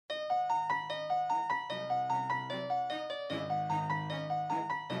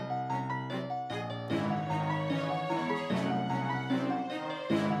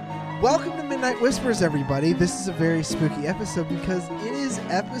Welcome to Midnight Whispers, everybody. This is a very spooky episode because it is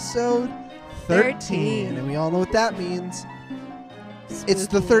episode 13. And we all know what that means. Spooky. It's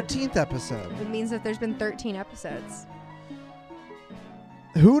the 13th episode. It means that there's been 13 episodes.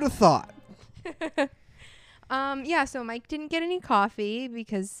 Who'd have thought? Yeah, so Mike didn't get any coffee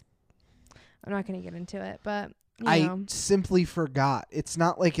because I'm not going to get into it, but I simply forgot. It's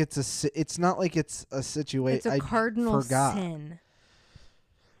not like it's a situation. It's a cardinal forgot. sin.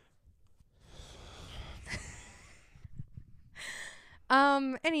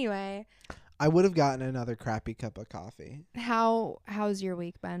 Anyway, I would have gotten another crappy cup of coffee. how's your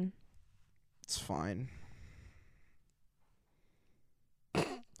week been? It's fine.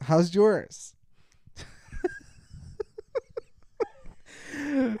 How's yours?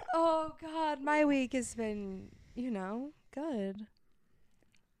 Oh God, my week has been, good.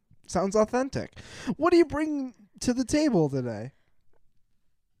 Sounds authentic. What do you bring to the table today?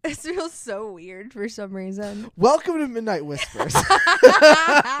 It feels so weird for some reason. Welcome to Midnight Whispers.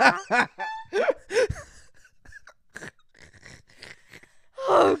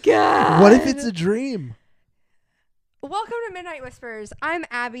 Oh God. What if it's a dream? Welcome to Midnight Whispers. I'm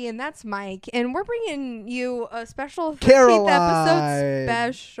Abby and that's Mike, and we're bringing you a special 13th Caroline. episode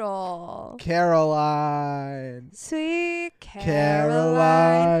special. Caroline. Sweet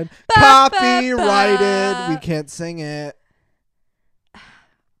Caroline. Caroline. Copyrighted. We can't sing it.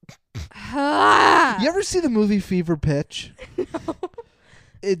 You ever see the movie Fever Pitch?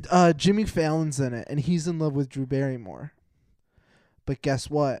 No. Jimmy Fallon's in it, and he's in love with Drew Barrymore. But guess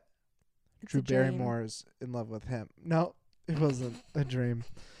what? It's Drew a dream. Barrymore's in love with him. No, it wasn't a dream.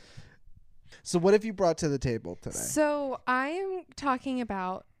 So what have you brought to the table today? So I am talking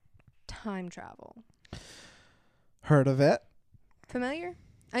about time travel. Heard of it? Familiar?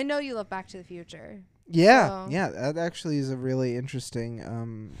 I know you love Back to the Future. Yeah. So- Yeah, that actually is a really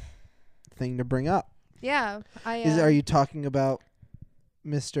interesting thing to bring up. Yeah. Are you talking about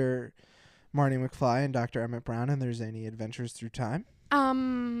Mr. Marty McFly and Dr. Emmett Brown and There's Any Adventures Through Time?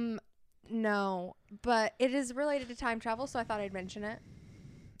 No, but it is related to time travel, so I thought I'd mention it.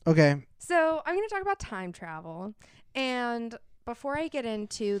 Okay. So I'm going to talk about time travel. And before I get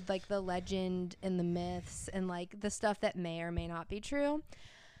into like the legend and the myths and like the stuff that may or may not be true,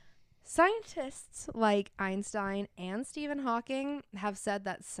 scientists like Einstein and Stephen Hawking have said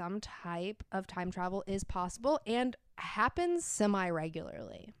that some type of time travel is possible and happens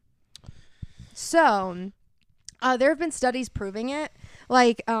semi-regularly. So there have been studies proving it.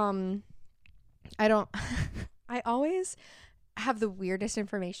 Like, I always have the weirdest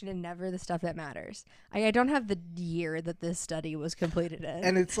information and never the stuff that matters. I don't have the year that this study was completed in.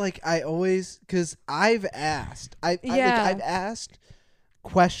 And it's like because I've asked. I've asked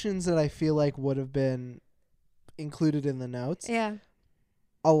questions that I feel like would have been included in the notes. Yeah.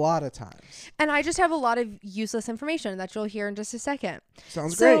 A lot of times. And I just have a lot of useless information that you'll hear in just a second.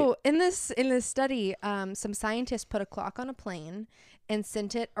 Sounds great. So in this study, some scientists put a clock on a plane and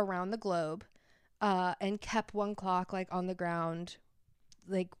sent it around the globe, and kept one clock like on the ground,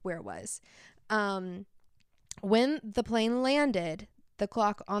 like where it was. When the plane landed, the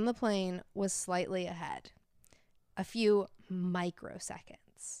clock on the plane was slightly ahead, a few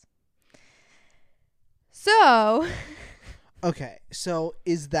microseconds. So. Okay, so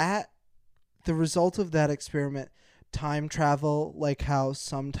is that the result of that experiment? Time travel, like how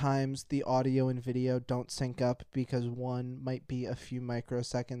sometimes the audio and video don't sync up because one might be a few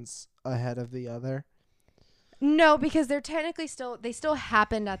microseconds ahead of the other? No, because they're technically they still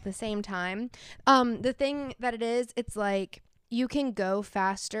happened at the same time. The thing that it is, it's like you can go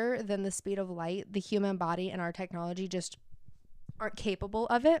faster than the speed of light. The human body and our technology just aren't capable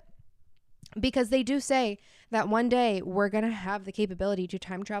of it. Because they do say that one day we're going to have the capability to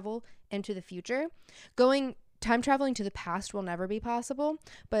time travel into the future. Time traveling to the past will never be possible,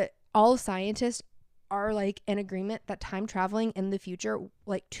 but all scientists are like in agreement that time traveling in the future,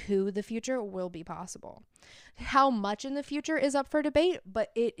 like to the future, will be possible. How much in the future is up for debate,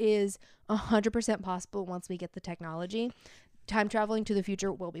 but it is 100% possible once we get the technology. Time traveling to the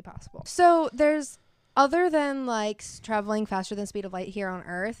future will be possible. So there's, other than like traveling faster than speed of light here on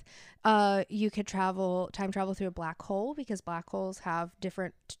Earth, you could time travel through a black hole because black holes have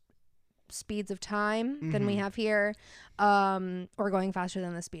different speeds of time than we have here, or going faster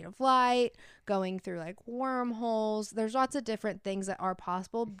than the speed of light, going through like wormholes. There's lots of different things that are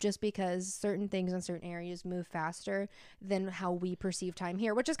possible just because certain things in certain areas move faster than how we perceive time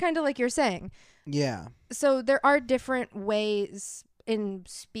here, which is kind of like you're saying. Yeah. So there are different ways in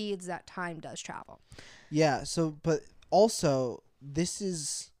speeds that time does travel. Yeah, so but also this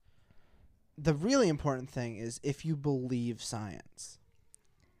is the really important thing is if you believe science.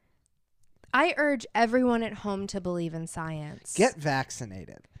 I urge everyone at home to believe in science. Get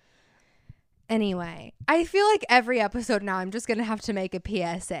vaccinated. Anyway, I feel like every episode now I'm just going to have to make a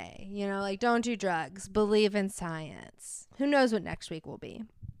PSA. You know, like, don't do drugs. Believe in science. Who knows what next week will be?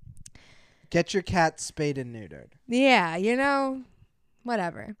 Get your cat spayed and neutered. Yeah, you know,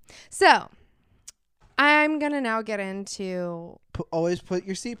 whatever. So, I'm going to now get into... Always put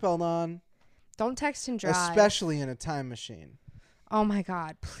your seatbelt on. Don't text and drive. Especially in a time machine. Oh my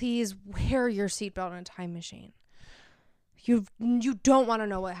God, please wear your seatbelt in a time machine. You don't want to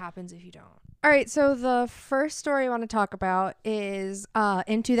know what happens if you don't. All right, so the first story I want to talk about is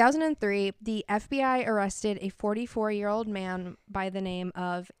in 2003, the FBI arrested a 44-year-old man by the name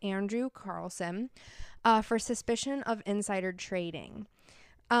of Andrew Carlson for suspicion of insider trading.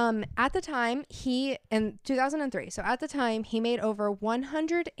 At the time, in 2003, so at the time, he made over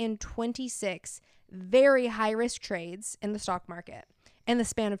 126 very high-risk trades in the stock market in the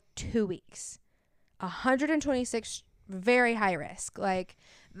span of 2 weeks. 126 very high risk. Like,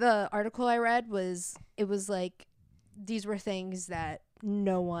 the article I read was like, these were things that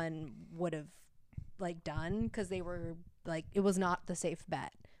no one would have, like, done because they were, like, it was not the safe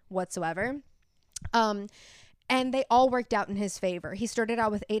bet whatsoever. And they all worked out in his favor. He started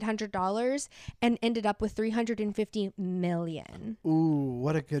out with $800 and ended up with $350 million. Ooh,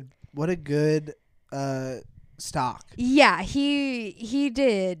 what a good stock. Yeah, he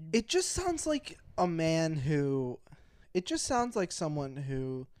did. It just sounds like a man who... It just sounds like someone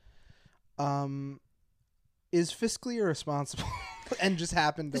who is fiscally irresponsible and just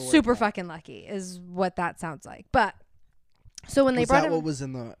happened to super work out. fucking lucky is what that sounds like. But so when they brought him... Was that what was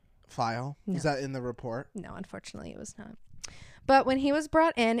in the file? No. Was that in the report? No, unfortunately it was not. But when he was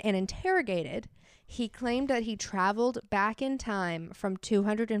brought in and interrogated, he claimed that he traveled back in time from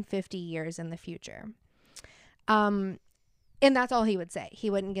 250 years in the future. And that's all he would say. He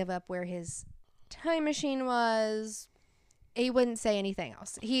wouldn't give up where his time machine was. He wouldn't say anything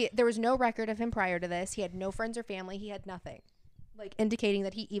else. There was no record of him prior to this. He had no friends or family. He had nothing, like, indicating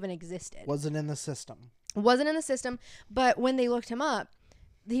that he even existed. Wasn't in the system. But when they looked him up,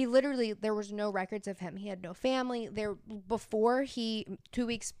 there was no records of him. He had no family. 2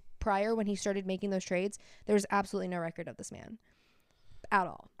 weeks prior, when he started making those trades, there was absolutely no record of this man at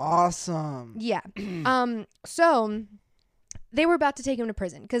all. Awesome. Yeah. So they were about to take him to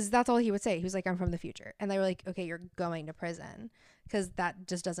prison because that's all he would say. He was like, I'm from the future. And they were like, okay, you're going to prison because that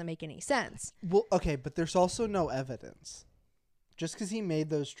just doesn't make any sense. Well, okay, but there's also no evidence. Just because he made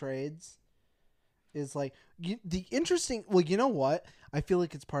those trades is like... Well, you know what? I feel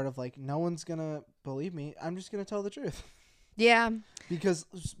like it's part of, like, no one's going to believe me. I'm just going to tell the truth. Yeah. Because,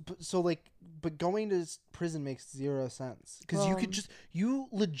 but going to prison makes zero sense. Because you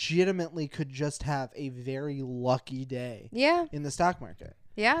legitimately could just have a very lucky day. Yeah. In the stock market.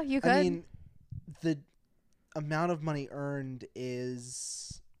 Yeah, you could. I mean, the amount of money earned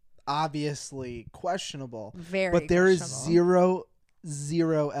is obviously questionable. Very But there is questionable.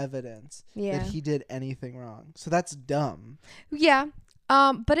 zero evidence that he did anything wrong. So that's dumb. Yeah.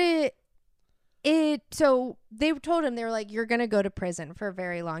 But so they told him, they were like, you're going to go to prison for a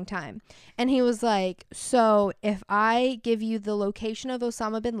very long time. And he was like, so if I give you the location of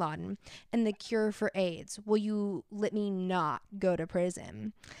Osama bin Laden and the cure for AIDS, will you let me not go to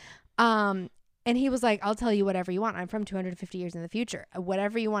prison? And he was like, I'll tell you whatever you want. I'm from 250 years in the future.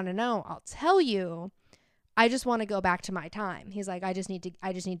 Whatever you want to know, I'll tell you. I just want to go back to my time. He's like, I just need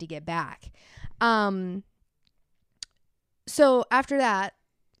to get back. So after that,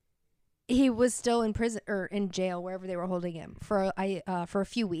 he was still in prison or in jail, wherever they were holding him for a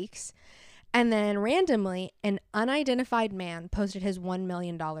few weeks. And then randomly, an unidentified man posted his $1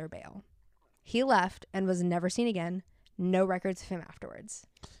 million bail. He left and was never seen again. No records of him afterwards.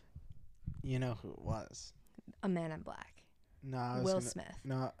 You know who it was? A Man in Black. No, Will Smith.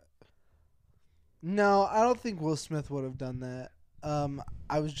 No, I don't think Will Smith would have done that.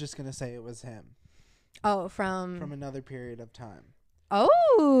 I was just going to say it was him. Oh, from another period of time.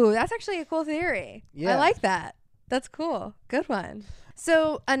 Oh, that's actually a cool theory. Yeah. I like that. That's cool. Good one.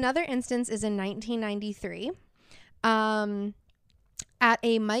 So another instance is in 1993 at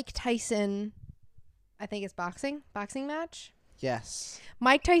a Mike Tyson, I think it's boxing match. Yes.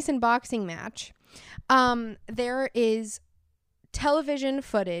 Mike Tyson boxing match. There is television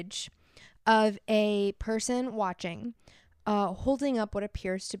footage of a person watching holding up what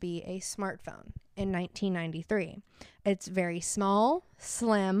appears to be a smartphone in 1993. It's very small,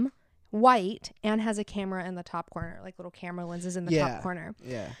 slim, white, and has a camera in the top corner, like little camera lenses in the top corner.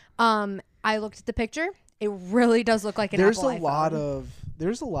 Yeah. I looked at the picture. It really does look like an Apple iPhone.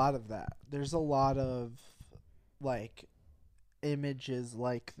 There's a lot of that. There's a lot of like images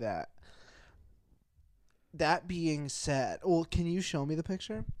like that. that being said, well, can you show me the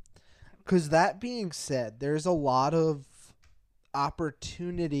picture? Because that being said, there's a lot of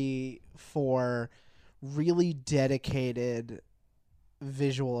opportunity for really dedicated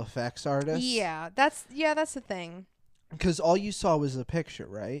visual effects artists. Yeah, that's the thing. Because all you saw was a picture,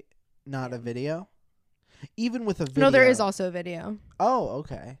 right? Not a video. Even with a video. No, there is also a video. Oh,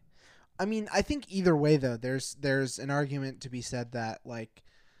 okay. I mean, I think either way though, there's an argument to be said that like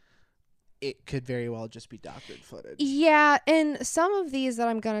it could very well just be doctored footage. Yeah, and some of these that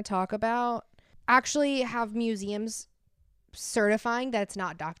I'm going to talk about actually have museums certifying that it's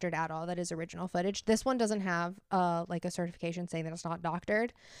not doctored at all, that is original footage. This one doesn't have like a certification saying that it's not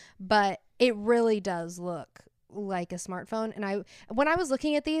doctored, but it really does look like a smartphone. And when I was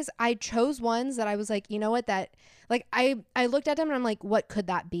looking at these, I chose ones that I was like, you know what, that like I looked at them and I'm like, what could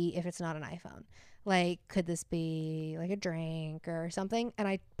that be if it's not an iPhone? Like, could this be like a drink or something? And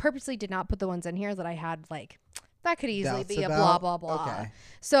I purposely did not put the ones in here that I had like that could easily Doubts be a about? blah blah blah. Okay.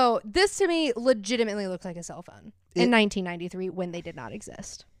 So this to me legitimately looks like a cell phone in 1993 when they did not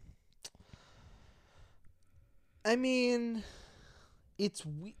exist. I mean, it's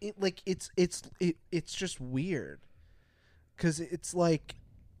just weird because it's like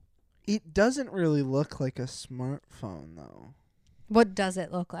it doesn't really look like a smartphone though. What does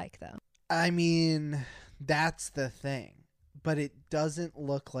it look like though? I mean, that's the thing. But it doesn't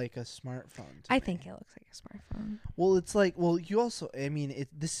look like a smartphone to I me. think it looks like a smartphone. Well, it's like, you also, I mean,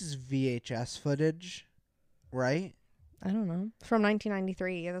 this is VHS footage, right? I don't know. From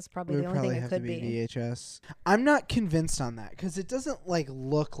 1993, that's probably It the would only probably thing it have could to be be. VHS. I'm not convinced on that because it doesn't like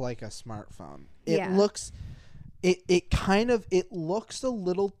look like a smartphone. It Yeah. looks, it looks a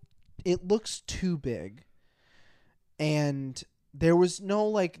little, it looks too big. And there was no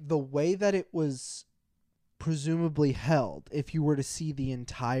like the way that it was presumably held, if you were to see the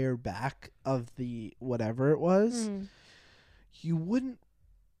entire back of the whatever it was, you wouldn't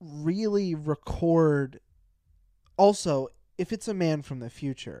really record. Also, if it's a man from the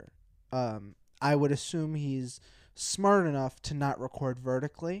future, I would assume he's smart enough to not record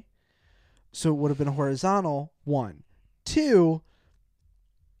vertically, so it would have been horizontal. 1, 2,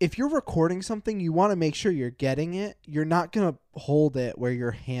 if you're recording something, you want to make sure you're getting it. You're not going to hold it where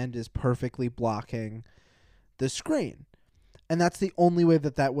your hand is perfectly blocking the screen. And that's the only way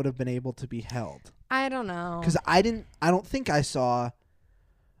that would have been able to be held. I don't know. Because I don't think I saw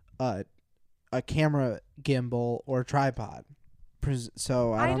a camera gimbal or tripod.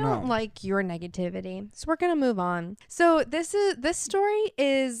 So I don't know. Like your negativity. So we're gonna move on. So this story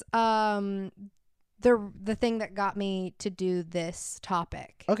is the thing that got me to do this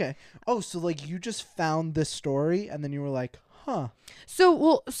topic. Okay. Oh, so like you just found this story and then you were like, huh.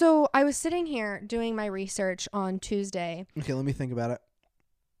 So I was sitting here doing my research on Tuesday. Okay, let me think about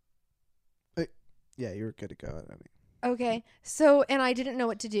it. Yeah, you were good to go. I mean. Okay. So, and I didn't know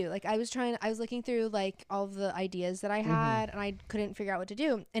what to do. Like I was looking through like all of the ideas that I had and I couldn't figure out what to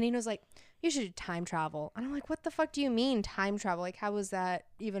do. And he was like, you should do time travel. And I'm like, what the fuck do you mean time travel? Like, how is that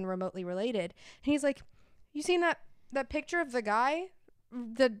even remotely related? And he's like, you seen that picture of the guy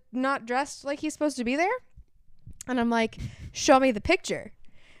that not dressed like he's supposed to be there? And I'm like, show me the picture.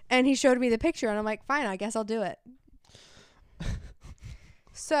 And he showed me the picture and I'm like, fine, I guess I'll do it.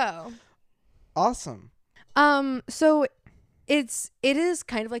 So. Awesome. So it is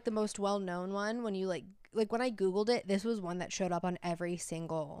kind of like the most well-known one when you like when I Googled it, this was one that showed up on every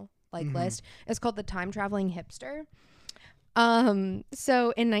single list. It's called the Time Traveling Hipster.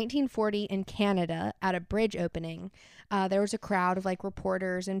 So in 1940 in Canada at a bridge opening, there was a crowd of like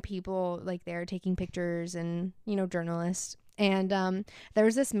reporters and people like there taking pictures and, you know, journalists. And, there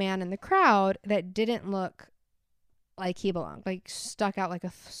was this man in the crowd that didn't look like he belonged, like stuck out like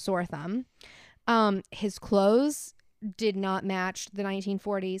a sore thumb. His clothes did not match the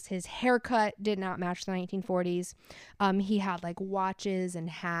 1940s. His haircut did not match the 1940s. He had like watches and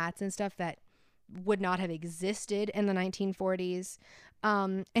hats and stuff that would not have existed in the 1940s.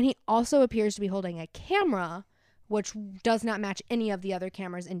 And he also appears to be holding a camera, which does not match any of the other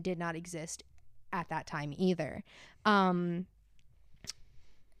cameras and did not exist at that time either. And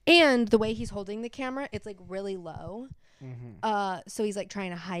the way he's holding the camera, it's like really low. So he's like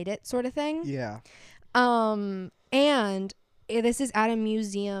trying to hide it sort of thing. Yeah. And this is at a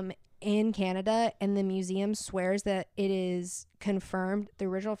museum in Canada, and the museum swears that it is confirmed, the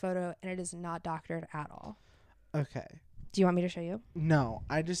original photo, and it is not doctored at all. Okay. Do you want me to show you? No,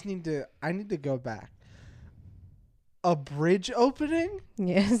 I need to go back. A bridge opening?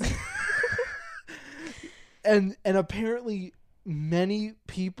 Yes. and apparently many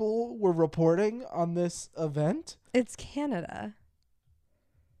people were reporting on this event. It's Canada.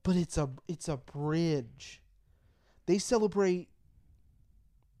 But it's a bridge. They celebrate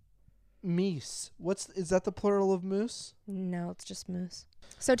Meese. Is that the plural of moose? No, it's just moose.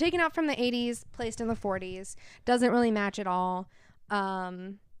 So taken out from the 80s, placed in the 40s, doesn't really match at all.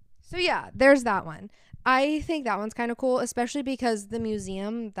 So yeah, there's that one. I think that one's kind of cool, especially because the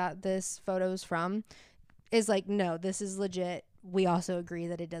museum that this photo's from is like, no, this is legit. We also agree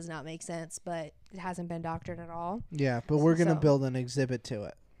that it does not make sense, but it hasn't been doctored at all. Yeah, but we're gonna So- build an exhibit to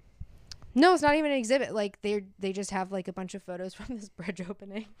it. No, it's not even an exhibit. Like they just have like a bunch of photos from this bridge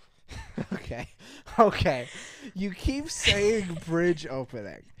opening. Okay. You keep saying bridge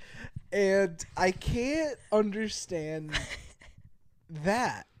opening, and I can't understand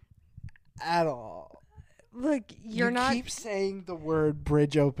that at all. Look, you keep saying the word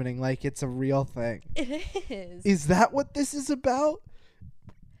bridge opening like it's a real thing. It is. Is that what this is about?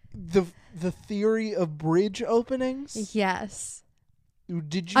 The theory of bridge openings? Yes.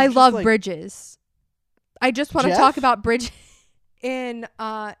 Did you I just, love like, bridges. I just want to Jeff? talk about bridge. In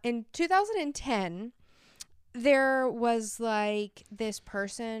 2010, there was like this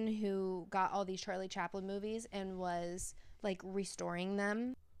person who got all these Charlie Chaplin movies and was like restoring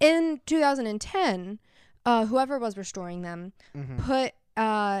them. In 2010, whoever was restoring them put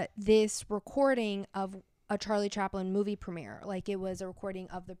this recording of a Charlie Chaplin movie premiere. Like it was a recording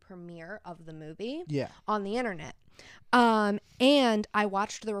of the premiere of the movie on the internet. And I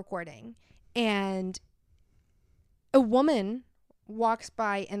watched the recording, and a woman walks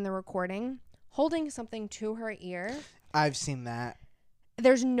by in the recording holding something to her ear. I've seen that.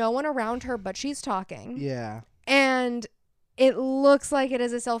 There's no one around her, but she's talking. Yeah. And it looks like it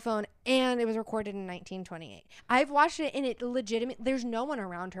is a cell phone, and it was recorded in 1928. I've watched it, and it legitimately, there's no one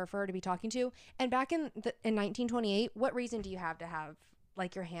around her for her to be talking to. And back in 1928, what reason do you have to have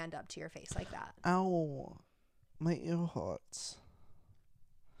like your hand up to your face like that? Ow. My ear hurts.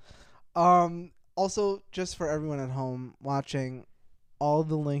 Also, just for everyone at home watching, all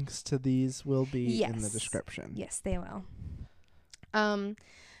the links to these will be in the description. Yes, they will.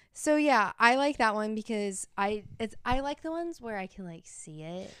 So yeah, I like that one because I like the ones where I can like see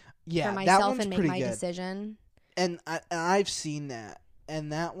it for myself and make my decision. And I've seen that,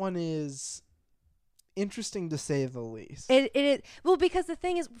 and that one is interesting to say the least. It is, well, because the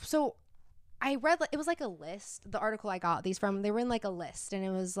thing is, so I read, it was like a list. The article I got these from, they were in like a list, and it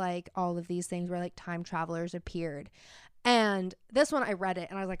was like all of these things where like time travelers appeared. And this one, I read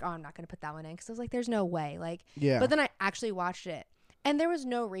it and I was like, oh, I'm not going to put that one in, because I was like, there's no way. Like, yeah. But then I actually watched it, and there was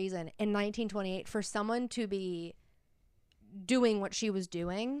no reason in 1928 for someone to be doing what she was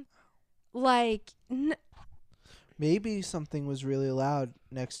doing. Like, maybe something was really loud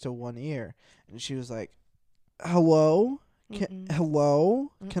next to one ear, and she was like, hello?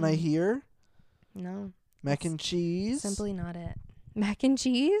 Hello? Can I hear? No. Mac and cheese? Simply not it. Mac and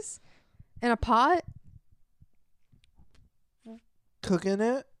cheese? In a pot? Cooking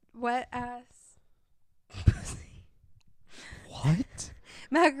it? Wet ass. What?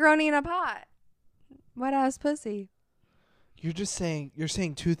 Macaroni in a pot. Wet ass pussy. You're saying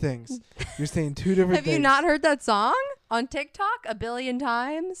two things. You're saying two different things. Have you not heard that song on TikTok a billion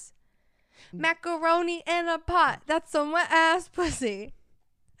times? Macaroni in a pot. That's some wet ass pussy.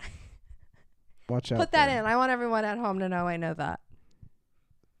 Watch out. Put that in. I want everyone at home to know I know that.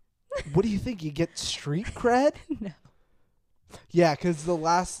 What do you think? You get street cred? No. Yeah, because the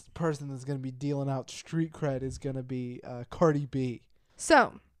last person that's going to be dealing out street cred is going to be Cardi B.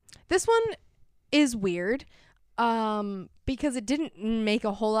 So, this one is weird because it didn't make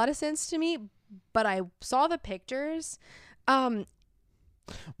a whole lot of sense to me, but I saw the pictures.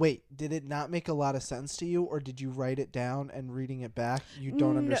 Wait, did it not make a lot of sense to you, or did you write it down and reading it back, you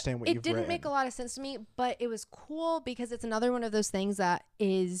don't understand what you've written? It didn't make a lot of sense to me, but it was cool because it's another one of those things that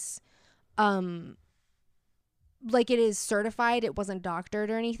is like it is certified. It wasn't doctored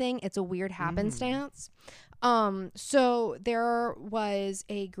or anything. It's a weird happenstance. So there was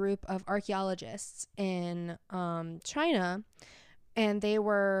a group of archaeologists in China, and they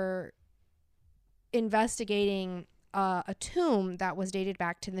were investigating a tomb that was dated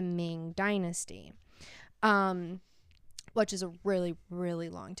back to the Ming Dynasty, which is a really, really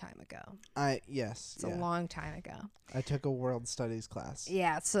long time ago. It's a long time ago. I took a world studies class.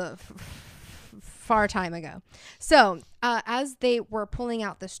 Yeah, it's a far time ago. So as they were pulling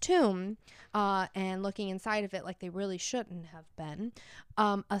out this tomb and looking inside of it like they really shouldn't have been,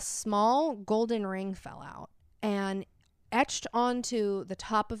 a small golden ring fell out, and etched onto the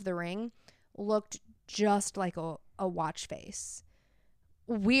top of the ring looked just like a watch face.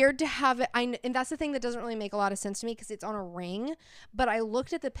 Weird to have it. And that's the thing that doesn't really make a lot of sense to me because it's on a ring, but I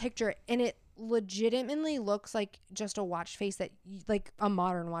looked at the picture and it legitimately looks like just a watch face that like a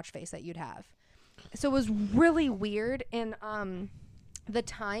modern watch face that you'd have. So it was really weird. And the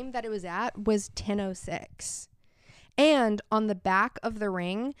time that it was at was 10:06. And on the back of the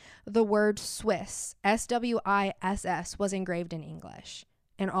ring, the word Swiss, SWISS, was engraved in English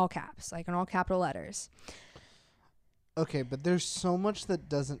in all caps, like in all capital letters. Okay, but there's so much that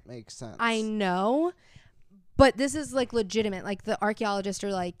doesn't make sense. I know, but this is like legitimate. Like the archaeologists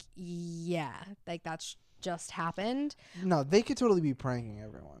are like, yeah, like that's just happened. No, they could totally be pranking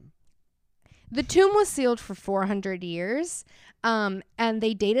everyone. The tomb was sealed for 400 years, and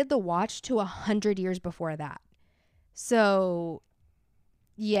they dated the watch to 100 years before that. So,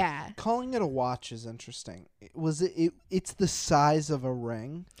 yeah. Calling it a watch is interesting. It's the size of a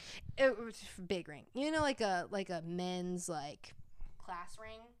ring. It was a big ring. You know, like a men's like class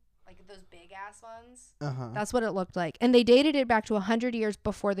ring, like those big ass ones. That's what it looked like. And they dated it back to 100 years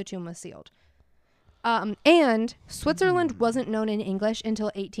before the tomb was sealed. And Switzerland wasn't known in English until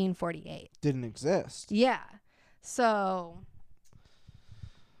 1848. Didn't exist. Yeah. So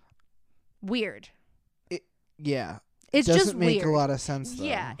weird. Yeah. It's doesn't just make weird. a lot of sense, though.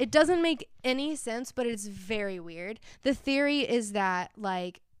 Yeah, it doesn't make any sense, but it's very weird. The theory is that,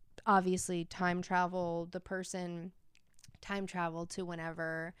 like, obviously time travel, the person time traveled to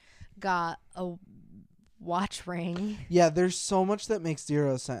whenever, got a watch ring. Yeah, there's so much that makes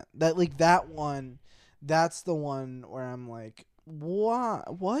zero sense. That, like, that one, that's the one where I'm like,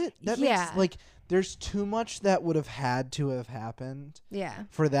 what? That makes, like, there's too much that would have had to have happened. Yeah.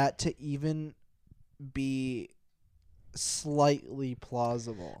 For that to even be slightly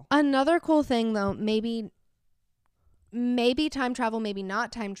plausible. Another cool thing, though, maybe time travel, maybe not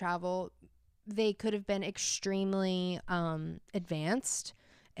time travel, they could have been extremely advanced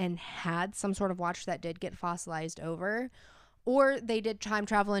and had some sort of watch that did get fossilized over, or they did time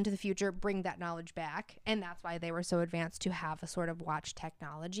travel into the future, bring that knowledge back, and that's why they were so advanced to have a sort of watch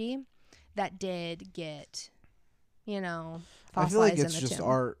technology that did get, fossilized. I feel like it's in the just tomb.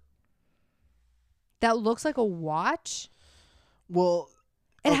 art. That looks like a watch. Well,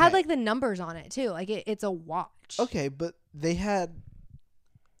 it had like the numbers on it too. Like it's a watch. Okay, but they had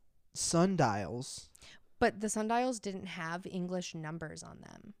sundials. But the sundials didn't have English numbers on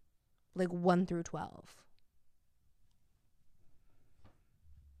them, like 1 through 12.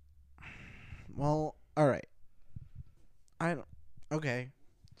 Well, all right. I don't. Okay.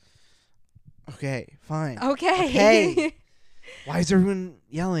 Okay, fine. Okay. Why is everyone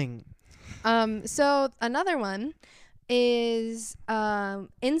yelling? So another one is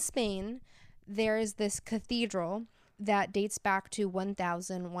in Spain. There is this cathedral that dates back to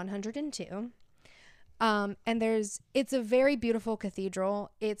 1102. And it's a very beautiful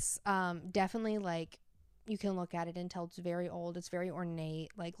cathedral. It's definitely like you can look at it and tell it's very old. It's very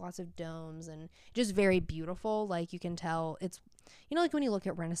ornate, like lots of domes and just very beautiful. Like you can tell it's, like when you look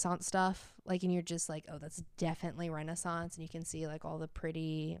at Renaissance stuff, like, and you're just like, oh, that's definitely Renaissance. And you can see like all the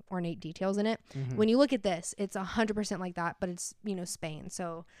pretty ornate details in it. Mm-hmm. When you look at this, it's 100% like that, but it's, Spain.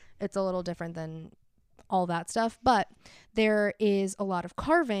 So it's a little different than all that stuff. But there is a lot of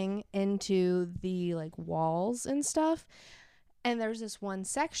carving into the like walls and stuff. And there's this one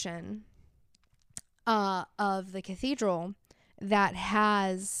section of the cathedral that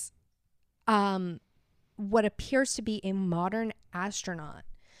has what appears to be a modern astronaut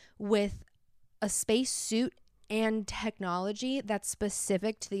with a space suit and technology that's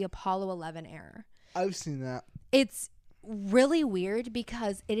specific to the Apollo 11 era. I've seen that. It's really weird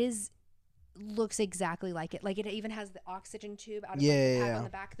because looks exactly like it. Like it even has the oxygen tube out of the pack on the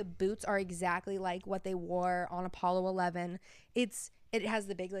back. The boots are exactly like what they wore on Apollo 11. It has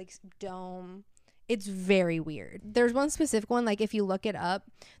the big like dome. It's very weird. There's one specific one, like if you look it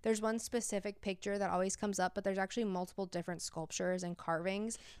up, there's one specific picture that always comes up, but there's actually multiple different sculptures and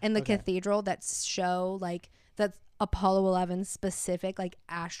carvings in the cathedral that show like that's Apollo 11 specific like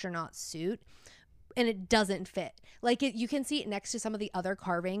astronaut suit, and it doesn't fit. Like you can see it next to some of the other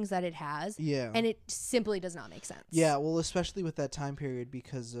carvings that it has, and it simply does not make sense. Yeah, well, especially with that time period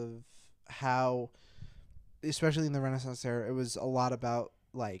because of how, especially in the Renaissance era, it was a lot about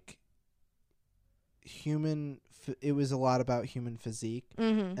like it was a lot about human physique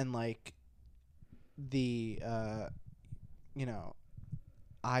and like the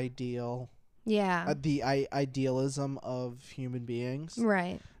ideal the idealism of human beings,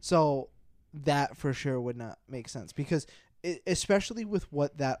 right? So that for sure would not make sense because especially with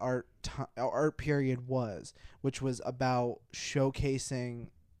what that art period was, which was about showcasing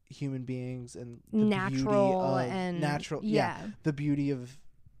human beings and the natural the beauty of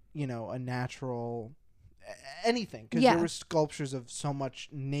a natural anything, because there were sculptures of so much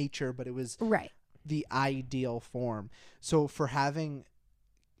nature, but it was the ideal form. So for having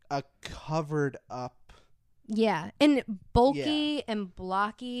a covered up. Yeah, and bulky and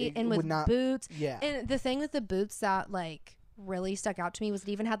blocky, It and would with not- boots. Yeah. And the thing with the boots that like really stuck out to me was it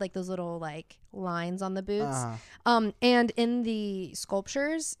even had like those little like lines on the boots. And in the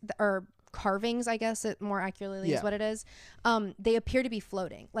sculptures or carvings, I guess it more accurately is what it is. They appear to be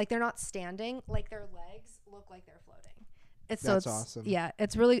floating, like they're not standing, like their legs look like they're floating. That's awesome. Yeah,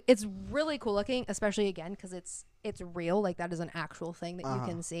 it's really cool looking, especially again because it's real, like that is an actual thing that you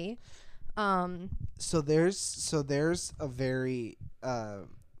can see. So there's a very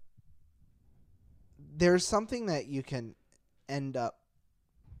there's something that you can end up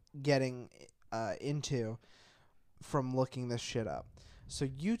getting into from looking this shit up. So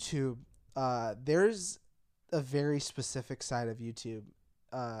YouTube, there's a very specific side of YouTube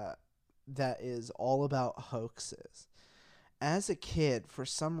that is all about hoaxes. As a kid, for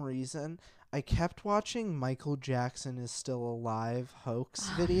some reason, I kept watching Michael Jackson is Still Alive hoax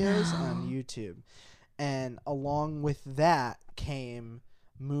videos on YouTube. And along with that came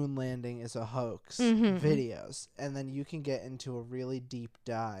Moon Landing is a Hoax videos. And then you can get into a really deep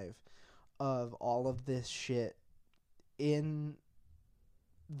dive of all of this shit in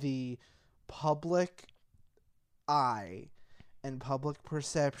the public eye and public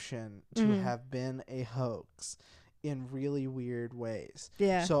perception to have been a hoax in really weird ways.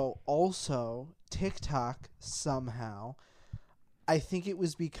 Yeah. So also TikTok somehow, I think it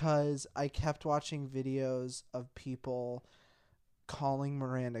was because I kept watching videos of people calling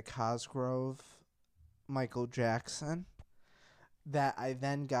Miranda Cosgrove Michael Jackson that I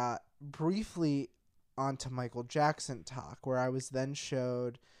then got briefly onto Michael Jackson talk, where I was then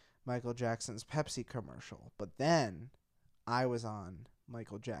showed Michael Jackson's Pepsi commercial. But then I was on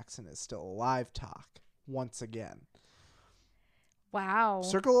Michael Jackson is Still Alive talk once again. Wow.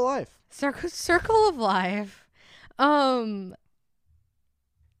 Circle of life. Circle of life.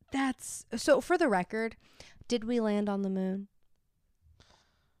 That's so. For the record, did we land on the moon?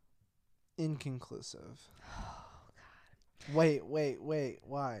 Inconclusive. Oh God. Wait.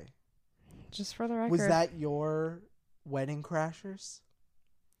 Why? Just for the record. Was that your Wedding Crashers?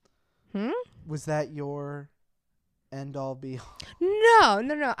 Was that your end all be all?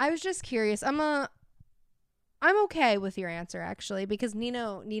 No. I was just curious. I'm okay with your answer actually, because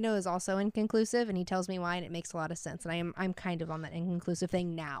Nino is also inconclusive, and he tells me why, and it makes a lot of sense. And I'm kind of on that inconclusive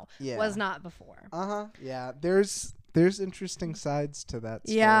thing now. Yeah. Was not before. Yeah. There's interesting sides to that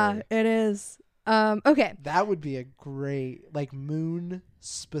story. Yeah, it is. Okay. That would be a great moon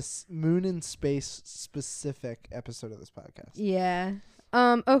and space specific episode of this podcast. Yeah.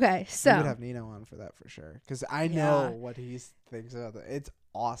 Okay. So we would have Nino on for that for sure, because I know what he thinks about it. It's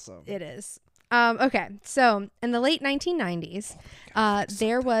awesome. It is. Okay, so in the late 1990s,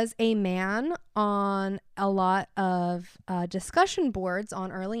 there was a man on a lot of discussion boards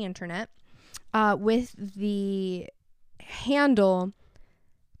on early internet with the handle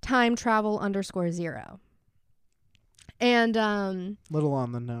time travel _0. And little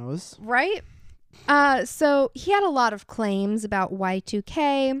on the nose. Right? So he had a lot of claims about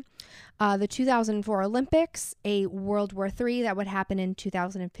Y2K, the 2004 Olympics, a World War III that would happen in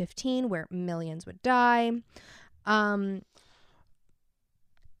 2015 where millions would die.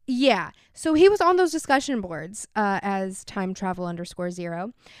 Yeah. So he was on those discussion boards as time travel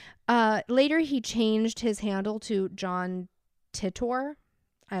 _0. Later, he changed his handle to John Titor.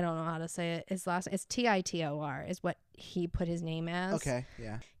 I don't know how to say it. His last name is Titor is what he put his name as. Okay,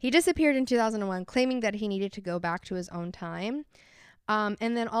 yeah. He disappeared in 2001, claiming that he needed to go back to his own time. And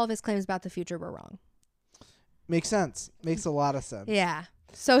then all of his claims about the future were wrong. Makes sense. Makes a lot of sense. Yeah.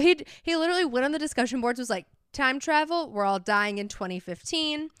 So he literally went on the discussion boards, was like, time travel, we're all dying in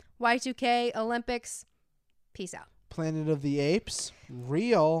 2015. Y2K, Olympics, peace out. Planet of the Apes,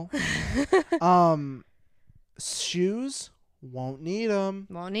 real. Shoes, won't need them.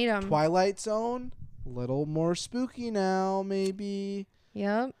 Won't need them. Twilight Zone, little more spooky now, maybe.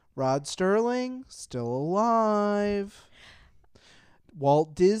 Yep. Rod Sterling, still alive.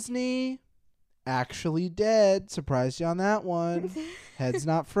 Walt Disney, actually dead. Surprised you on that one. Head's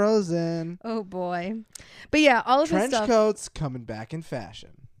not frozen. Oh boy. But yeah, all of his Trench stuff. coats coming back in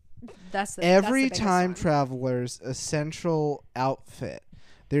fashion. That's the Every biggest time one. traveler's essential outfit.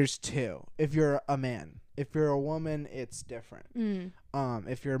 There's two. If you're a man. If you're a woman, it's different.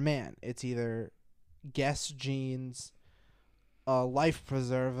 If you're a man, it's either Guess jeans, a life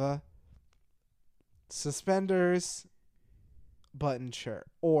preserver, suspenders, button shirt,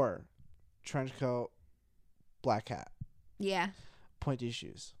 or trench coat, black hat, Yeah. pointy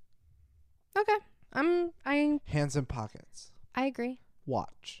shoes, Okay. I hands in pockets, agree.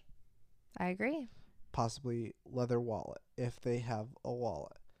 watch, I agree. possibly leather wallet if they have a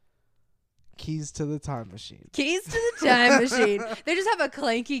wallet. Keys to the time machine. Keys to the time machine. They just have a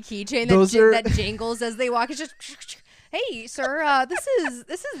clanky keychain that jingles as they walk. It's just, hey, sir, this is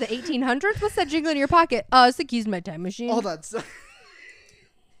the 1800s. What's that jingle in your pocket? It's the keys to my time machine. Hold on.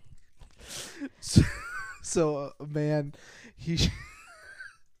 So man,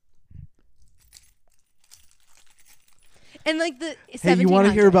 and like the 1700s. Hey, you want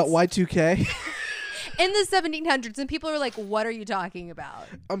to hear about Y2K? In the 1700s, and people are like, "What are you talking about?"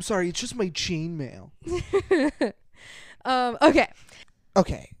 I'm sorry, it's just my chain mail. Okay.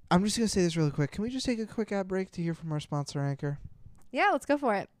 Okay, I'm just gonna say this really quick. Can we just take a quick ad break to hear from our sponsor, Anchor? Yeah, let's go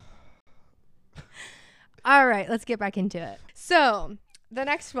for it. All right, let's get back into it. So the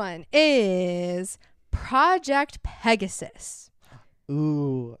next one is Project Pegasus.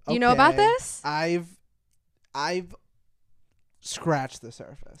 Ooh, okay. You know about this? I've scratched the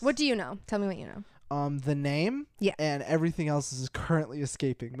surface. What do you know? Tell me what you know. The name, yeah, and everything else is currently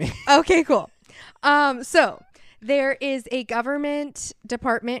escaping me. Okay, cool. So there is a government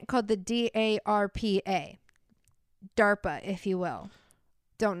department called the DARPA, DARPA, if you will.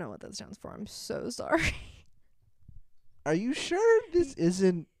 Don't know what that stands for. I'm so sorry. Are you sure this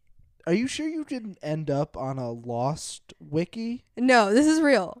isn't? Are you sure you didn't end up on a lost wiki? No, this is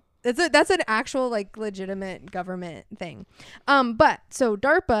real. That's an actual like legitimate government thing. But so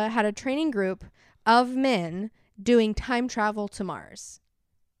DARPA had a training group of men doing time travel to Mars.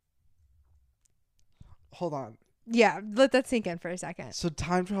 Hold on. Yeah, let that sink in for a second. So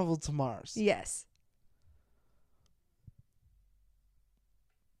time travel to Mars. Yes.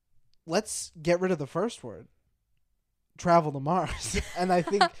 Let's get rid of the first word. Travel to Mars. And I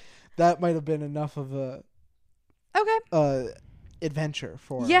think that might have been enough of a adventure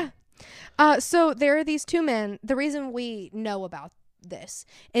for so there are these two men. The reason we know about this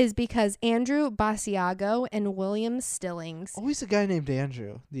is because Andrew Basiago and William Stillings. Always a guy named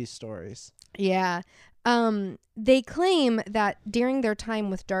Andrew, these stories. Yeah. They claim that during their time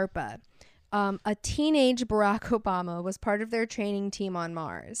with DARPA, a teenage Barack Obama was part of their training team on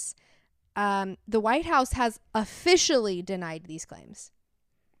Mars. The White House has officially denied these claims.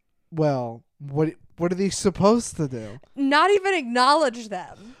 Well, what are they supposed to do? Not even acknowledge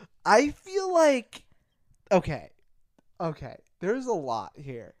them. I feel like okay. There's a lot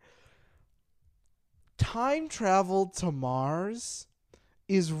here. Time travel to Mars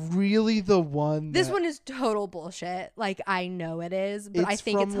is really the one. This one is total bullshit. Like, I know it is, but I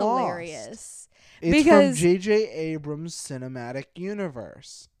think it's Lost. hilarious. It's because from J.J. Abrams' cinematic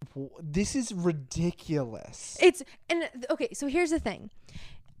universe. This is ridiculous. Okay, so here's the thing.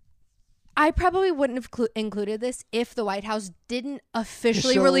 I probably wouldn't have included this if the White House didn't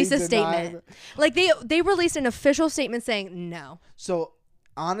officially release a statement. Like they released an official statement saying no. So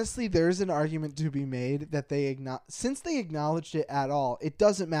honestly, there's an argument to be made that since they acknowledged it at all, it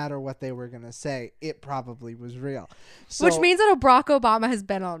doesn't matter what they were gonna say. It probably was real. So, which means that a Barack Obama has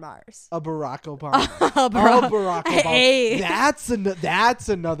been on Mars. A Barack Obama. Barack Obama. Hey. That's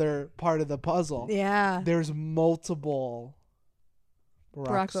another part of the puzzle. Yeah. There's multiple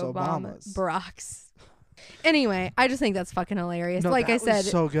Barack Obamas. Baracks. Anyway, I just think that's fucking hilarious. No, like I said,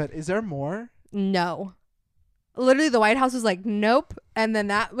 so good. Is there more? No. Literally, the White House was like, nope, and then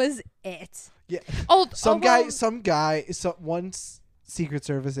that was it. Yeah. One Secret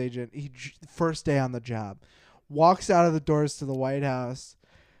Service agent, first day on the job, walks out of the doors to the White House,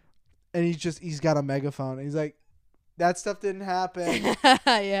 and he's got a megaphone. And he's like, "That stuff didn't happen.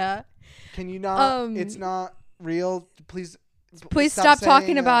 Yeah. Can you not? It's not real. Please stop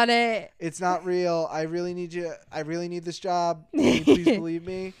talking about it. It's not real. I really need you. I really need this job. Can you please believe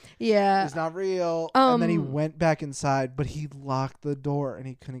me? Yeah. It's not real." And then he went back inside, but he locked the door and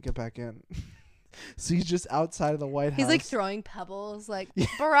he couldn't get back in. So he's just outside of the White House. He's like throwing pebbles, like,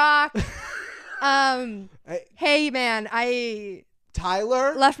 Barack. Hey man,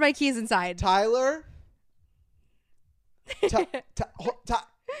 Tyler left my keys inside. Tyler.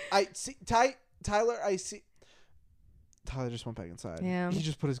 I see. Tyler. I see. Tyler just went back inside. Yeah. He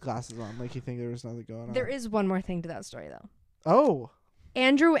just put his glasses on like he think there was nothing going on. There is one more thing to that story, though. Oh.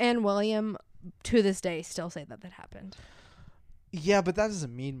 Andrew and William, to this day, still say that happened. Yeah, but that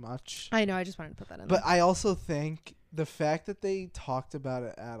doesn't mean much. I know. I just wanted to put that in But there. I also think the fact that they talked about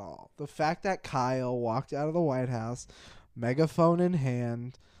it at all, the fact that Kyle walked out of the White House, megaphone in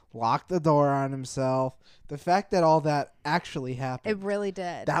hand, locked the door on himself, the fact that all that actually happened. It really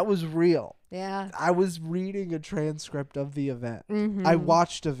did. That was real. Yeah. I was reading a transcript of the event. Mm-hmm. I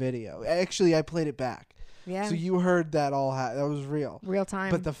watched a video. Actually, I played it back. Yeah. So you heard that all that was real. Real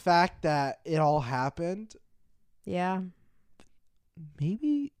time. But the fact that it all happened. Yeah.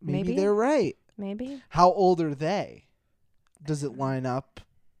 Maybe they're right. Maybe. How old are they? Does it line up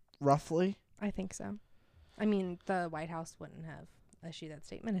roughly? I think so. I mean, the White House wouldn't have issued that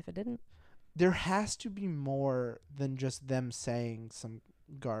statement if it didn't. There has to be more than just them saying some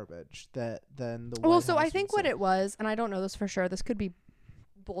garbage than the White Well, so House I think would what say. it was, and I don't know this for sure, this could be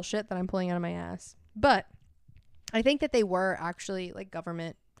bullshit that I'm pulling out of my ass, but I think that they were actually like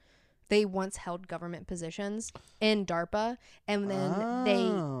government. They once held government positions in DARPA, and then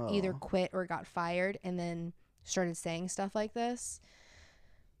they either Oh. quit or got fired, and then started saying stuff like this.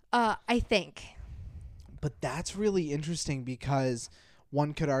 I think. But that's really interesting because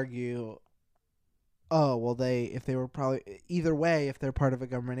one could argue, oh, well, if they were probably, either way, if they're part of a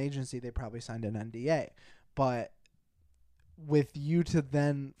government agency, they probably signed an NDA. But with you to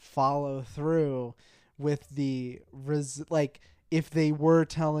then follow through with like, if they were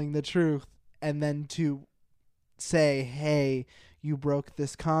telling the truth and then to say, hey, you broke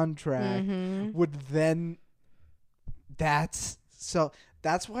this contract, Mm-hmm. would then, that's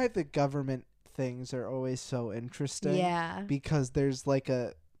why the government things are always so interesting. Yeah. Because there's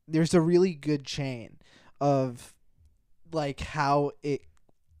a really good chain of like how it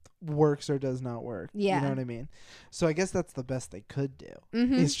works or does not work. Yeah. You know what I mean? So I guess that's the best they could do.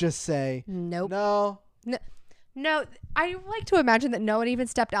 Mm-hmm. Is just say, Nope. no, I like to imagine that no one even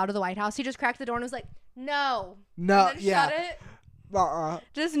stepped out of the White House. He just cracked the door and was like, no. no, And then yeah, shut it.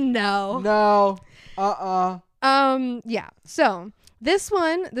 Just no, yeah. So this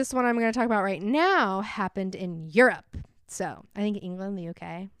one I'm going to talk about right now happened in Europe. So I think England, the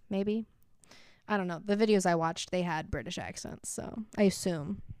UK, maybe. I don't know. The videos I watched, they had British accents. So I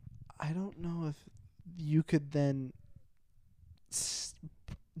assume. I don't know if you could then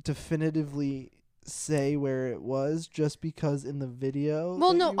definitively say where it was just because in the video.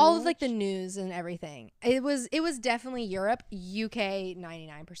 Well, that no, you all of like the watched? news and everything. It was definitely Europe, UK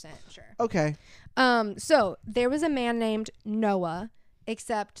 99% sure. Okay. So there was a man named Noah,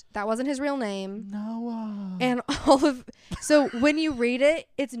 except that wasn't his real name. Noah. And so when you read it,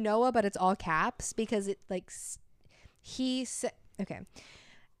 it's Noah, but it's all caps because it like he said, okay.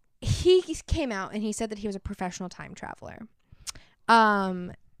 He came out and he said that he was a professional time traveler.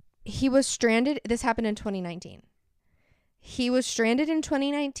 He was stranded. This happened in 2019. He was stranded in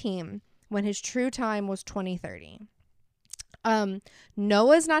 2019 when his true time was 2030.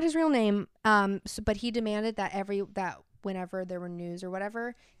 Noah's not his real name. But he demanded that whenever there were news or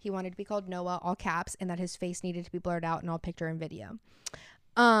whatever, he wanted to be called Noah, all caps, and that his face needed to be blurred out in all picture and video.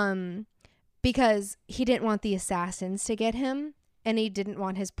 Because he didn't want the assassins to get him, and he didn't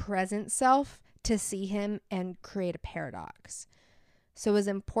want his present self to see him and create a paradox. So it was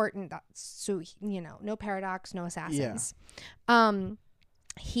important that, no paradox, no assassins. Yeah.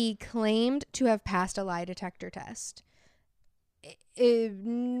 He claimed to have passed a lie detector test.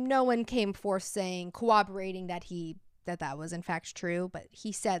 No one came forth corroborating that was in fact true, but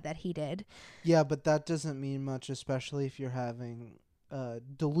he said that he did. Yeah, but that doesn't mean much, especially if you're having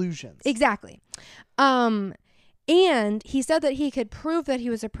delusions. Exactly. And he said that he could prove that he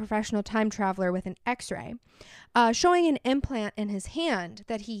was a professional time traveler with an X-ray, showing an implant in his hand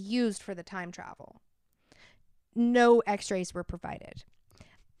that he used for the time travel. No X-rays were provided.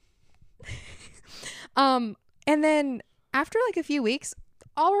 And then after like a few weeks,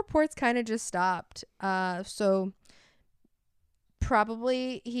 all reports kind of just stopped. So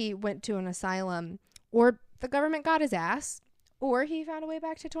probably he went to an asylum, or the government got his ass, or he found a way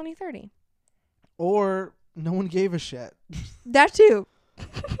back to 2030. Or no one gave a shit. That too.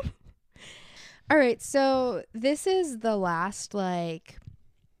 All right, so this is the last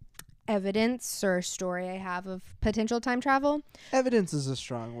evidence or story I have of potential time travel. Evidence is a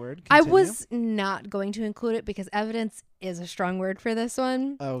strong word. Continue. I was not going to include it because evidence is a strong word for this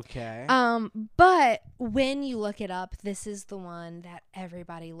one. Okay. But when you look it up, this is the one that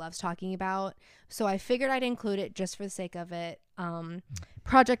everybody loves talking about. So I figured I'd include it just for the sake of it.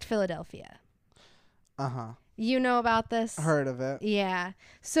 Project Philadelphia. Uh-huh. You know about this? Heard of it. Yeah.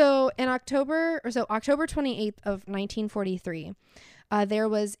 So October 28th of 1943, there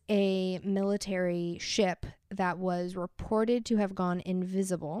was a military ship that was reported to have gone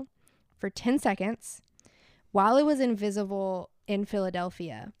invisible for 10 seconds. While it was invisible in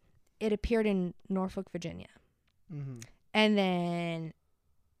Philadelphia, it appeared in Norfolk, Virginia. Mm-hmm. And then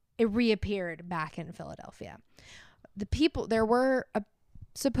it reappeared back in Philadelphia. There were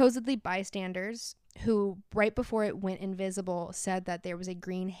supposedly bystanders who, right before it went invisible, said that there was a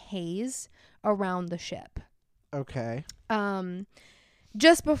green haze around the ship. Okay.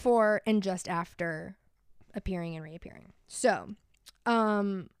 Just before and just after appearing and reappearing. So,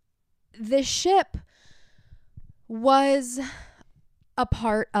 the ship was a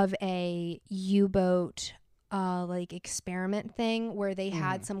part of a U-boat like experiment thing where they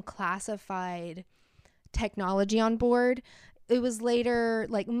had some classified technology on board. It was later,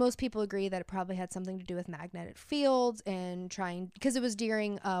 like, most people agree that it probably had something to do with magnetic fields and trying, because it was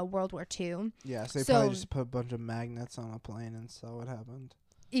during World War II. Yeah, so they probably just put a bunch of magnets on a plane and saw what happened.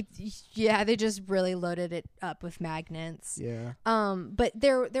 Yeah, they just really loaded it up with magnets. Yeah. But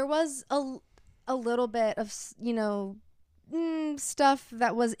there was a little bit of, you know, stuff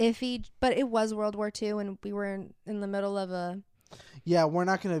that was iffy, but it was World War II, and we were in the middle of a... Yeah, we're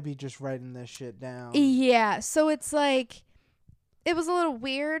not going to be just writing this shit down. Yeah, so it's like, it was a little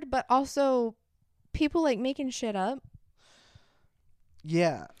weird, but also people like making shit up.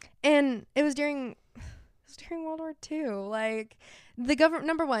 Yeah. And it was during World War II. Like, the government,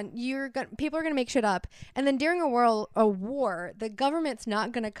 number one, people are gonna make shit up, and then during a war, the government's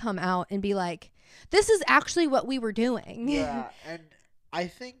not gonna come out and be like, "This is actually what we were doing." Yeah, and I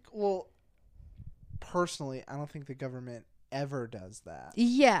think, well, personally, I don't think the government ever does that.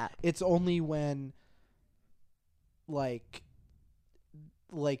 Yeah. It's only when, like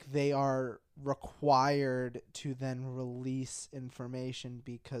they are required to then release information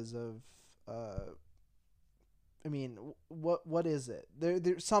because of I mean, what is it?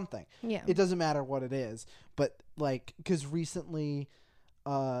 There's something. Yeah. It doesn't matter what it is, but like, because recently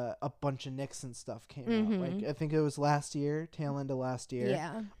a bunch of Nixon stuff came out. Like, I think it was last year, tail end of last year.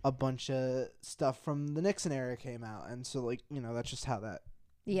 Yeah. A bunch of stuff from the Nixon era came out, and so, like, you know, that's just how that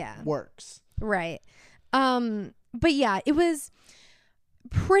works. Right. But yeah, it was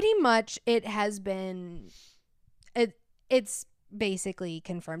pretty much, it has been, it's basically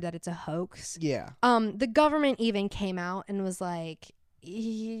confirmed that it's a hoax. Yeah. The government even came out and was like,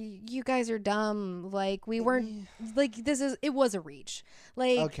 you guys are dumb. Like, we weren't, like, it was a reach.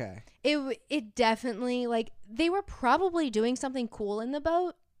 Like, Okay. It definitely, like, they were probably doing something cool in the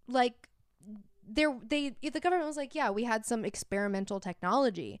boat. Like, the government was like, yeah, we had some experimental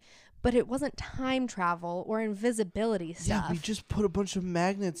technology, but it wasn't time travel or invisibility stuff. Yeah, we just put a bunch of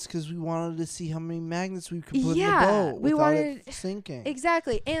magnets because we wanted to see how many magnets we could put in the Yeah, boat we without wanted- it sinking.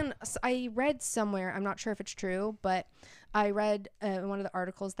 Exactly. And I read somewhere, I'm not sure if it's true, but I read in one of the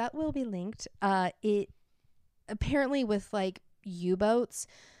articles that will be linked. It apparently, with like U-boats,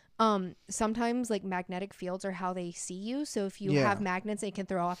 sometimes like magnetic fields are how they see you. So if you have magnets, it can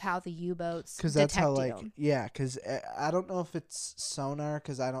throw off how the U-boats detect you. Because that's how, like, yeah, because I don't know if it's sonar,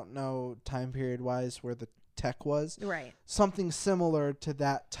 because I don't know time period wise where the tech was. Right. Something similar to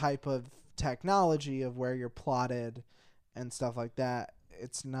that type of technology of where you're plotted and stuff like that.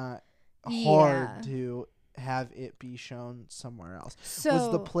 It's not hard to have it be shown somewhere else. So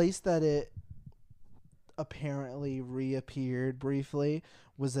was the place that it apparently reappeared briefly,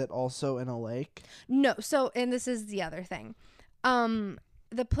 was it also in a lake? No. So, and this is the other thing.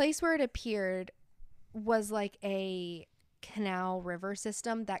 The place where it appeared was like a canal river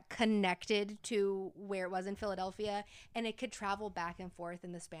system that connected to where it was in Philadelphia, and it could travel back and forth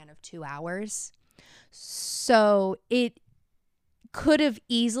in the span of 2 hours. So it could have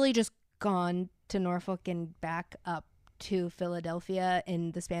easily just gone to Norfolk and back up to Philadelphia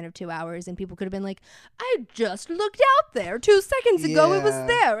in the span of 2 hours, and people could have been like, I just looked out there 2 seconds ago, it was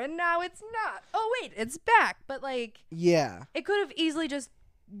there, and now it's not. Oh wait, it's back. But like, yeah, it could have easily just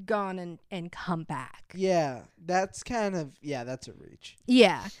gone and come back. Yeah, that's kind of, that's a reach.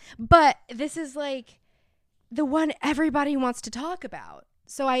 Yeah, but this is like the one everybody wants to talk about,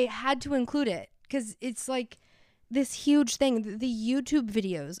 so I had to include it because it's like this huge thing. The YouTube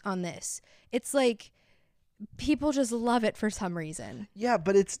videos on this, it's like people just love it for some reason. Yeah,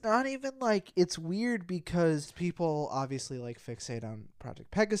 but it's not even like, it's weird because people obviously like fixate on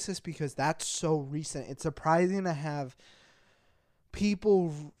Project Pegasus because that's so recent. It's surprising to have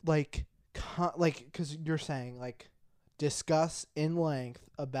people like because you're saying like discuss in length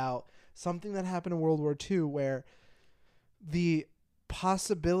about something that happened in World War II where the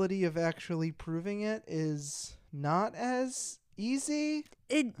possibility of actually proving it is not as easy.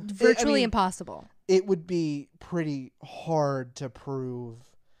 Virtually impossible. It would be pretty hard to prove,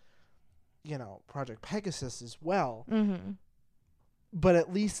 you know, Project Pegasus as well. Mm-hmm. But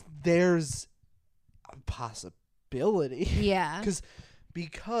at least there's a possibility. Yeah.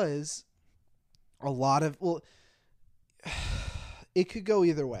 Because a lot of, it could go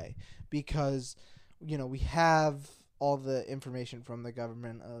either way. Because, you know, we have all the information from the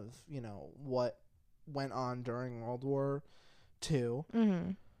government of, you know, what went on during World War II.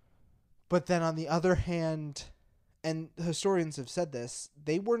 Mm-hmm. But then on the other hand, and historians have said this,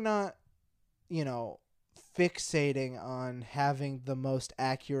 they were not, you know, fixating on having the most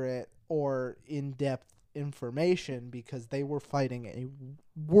accurate or in-depth information because they were fighting a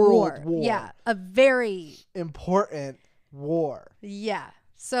world war. Yeah, a very important war. Yeah.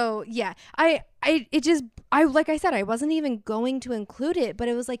 So yeah, I like I said, I wasn't even going to include it, but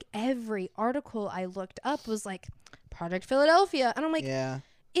it was like every article I looked up was like Project Philadelphia, and I'm like, Yeah.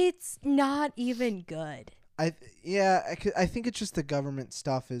 it's not even good. I think it's just the government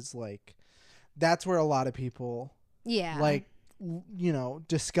stuff is like, that's where a lot of people Yeah. like,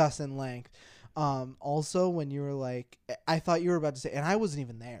 discuss in length. Also when you were like, I thought you were about to say, and I wasn't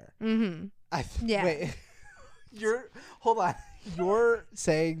even there. Yeah. Wait, hold on. You're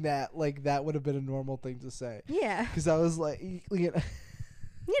saying that like that would have been a normal thing to say. Yeah. Because I was like,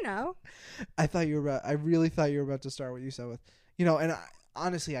 You know. I really thought you were about to start what you said with, and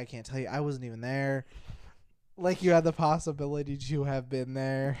honestly, I can't tell you. I wasn't even there. Like, you had the possibility to have been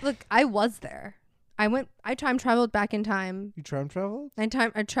there. Look, I was there. I time traveled back in time. You time traveled? I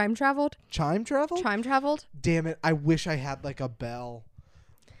time traveled. Chime traveled? Time traveled. Damn it. I wish I had like a bell.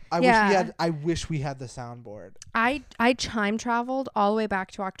 I wish we had the soundboard. I time traveled all the way back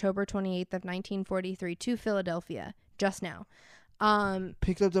to October 28th of 1943 to Philadelphia just now.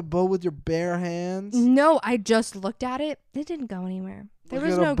 Picked up the boat with your bare hands. No, I just looked at it. It didn't go anywhere. There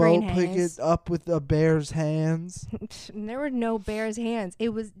was no green haze. Pick it up with a bear's hands. There were no bear's hands. It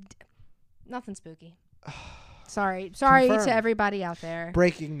was nothing spooky. Sorry Confirmed. to everybody out there.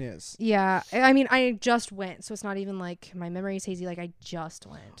 Breaking news. Yeah, I mean, I just went, so it's not even like my memory is hazy. Like, I just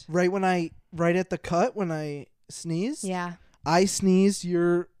went. Right at the cut when I sneezed. Yeah. I sneezed.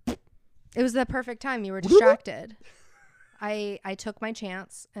 It was the perfect time. You were distracted. I took my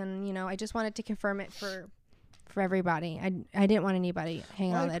chance, and I just wanted to confirm it for everybody. I didn't want anybody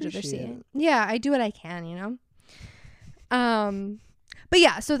hanging on the edge of their seat. Yeah, I do what I can. But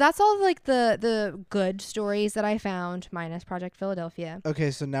yeah, so that's all like the good stories that I found, minus Project Philadelphia.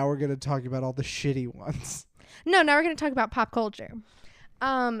 Okay, so now we're gonna talk about all the shitty ones. No, now we're gonna talk about pop culture.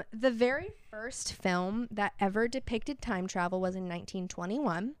 The very first film that ever depicted time travel was in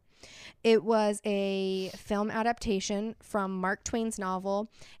 1921. It was a film adaptation from Mark Twain's novel,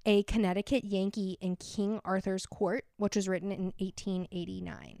 A Connecticut Yankee in King Arthur's Court, which was written in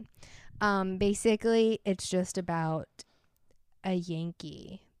 1889. Basically, it's just about a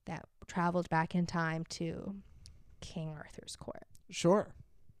Yankee that traveled back in time to King Arthur's Court. Sure.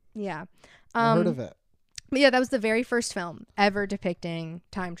 Yeah. I heard of it. But yeah, that was the very first film ever depicting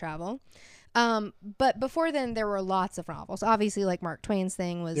time travel. But before then, there were lots of novels. Obviously, like Mark Twain's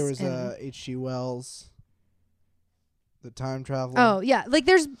thing was... There was H.G. Wells, The Time Traveler. Oh, yeah. Like,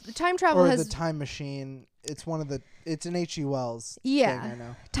 there's... Time travel The Time Machine. It's it's an H.G. Wells thing, I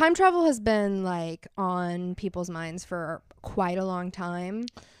know. Time travel has been, like, on people's minds for quite a long time.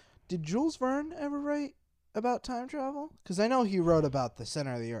 Did Jules Verne ever write about time travel? Because I know he wrote about the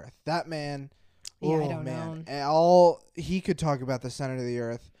center of the earth. That man... Yeah, I don't know. He could talk about the center of the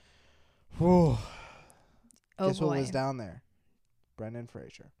earth. Whew. Guess boy. what was down there? Brendan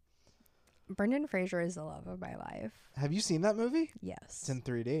Fraser. Brendan Fraser is the love of my life. Have you seen that movie? Yes. It's in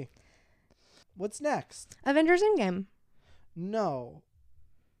 3D. What's next? Avengers Endgame. No.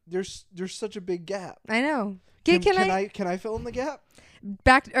 There's such a big gap. I know. Can I fill in the gap?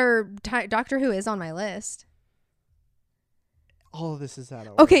 Doctor Who is on my list. All of this is out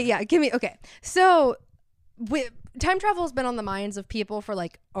of order. Okay, yeah, okay. So, time travel has been on the minds of people for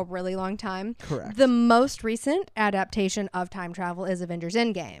like a really long time. Correct. The most recent adaptation of time travel is Avengers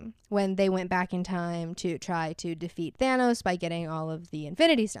Endgame, when they went back in time to try to defeat Thanos by getting all of the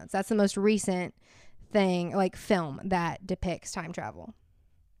Infinity Stones. That's the most recent thing, like film that depicts time travel.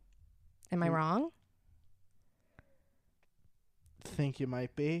 Am I wrong? Think you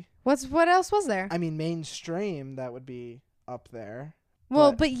might be. What else was there? I mean, mainstream, that would be up there.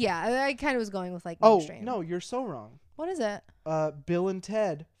 Well, but yeah, I kind of was going with like mainstream. Oh, no, you're so wrong. What is it? Bill and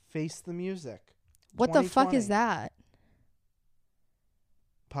Ted Face the Music. What the fuck is that?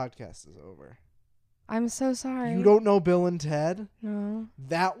 Podcast is over. I'm so sorry. You don't know Bill and Ted? No.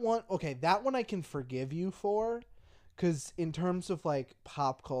 That one I can forgive you for, because in terms of like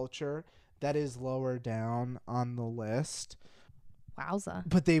pop culture, that is lower down on the list. Wowza.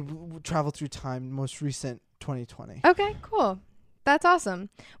 But they travel through time, most recent 2020. Okay, cool. That's awesome.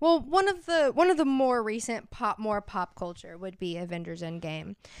 Well, one of the more recent pop culture would be Avengers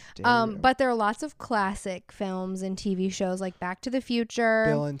Endgame. But there are lots of classic films and TV shows like Back to the Future,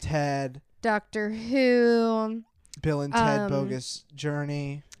 Bill and Ted, Doctor Who, Bill and Ted Bogus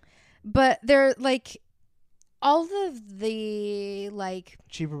Journey. But they're like all of the like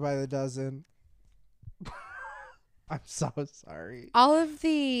Cheaper by the Dozen. I'm so sorry. All of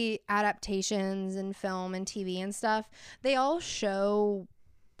the adaptations in film and TV and stuff, they all show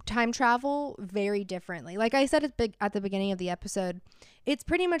time travel very differently. Like I said at the beginning of the episode, it's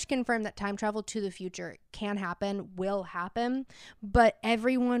pretty much confirmed that time travel to the future can happen, will happen, but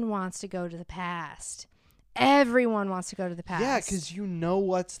everyone wants to go to the past. Everyone wants to go to the past. Yeah, because you know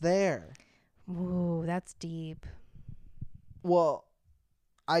what's there. Ooh, that's deep. Well,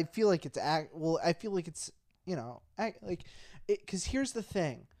 I feel like it's because here's the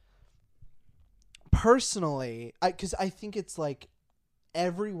thing. Personally, because I think it's like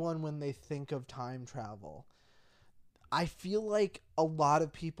everyone, when they think of time travel, I feel like a lot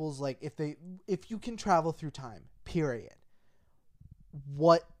of people's like, if you can travel through time, period,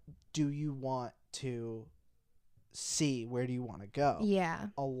 what do you want to see? Where do you want to go? Yeah.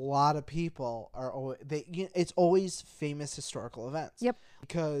 A lot of people are it's always famous historical events. Yep.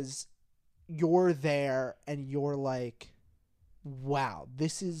 Because you're there and you're like, wow,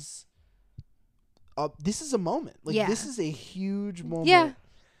 this is a moment. Like, Yeah. this is a huge moment. Yeah.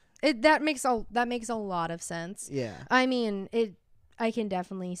 That makes a lot of sense. Yeah. I mean, I can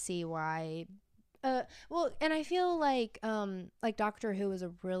definitely see why. Well, and I feel like Doctor Who is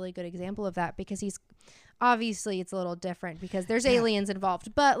a really good example of that, because he's obviously, it's a little different because there's aliens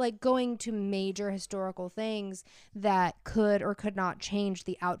involved, but like going to major historical things that could or could not change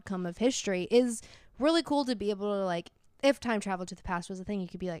the outcome of history is really cool to be able to, like, if time travel to the past was a thing, you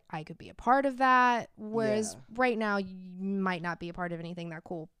could be like, I could be a part of that. Whereas right now, you might not be a part of anything that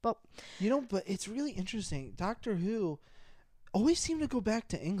cool. But but it's really interesting. Doctor Who always seemed to go back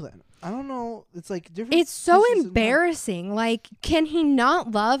to England. I don't know. It's like different. It's so embarrassing. Like, can he not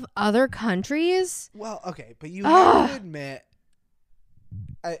love other countries? Well, okay, but you have to admit,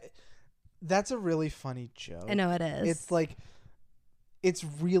 that's a really funny joke. I know it is. It's like, it's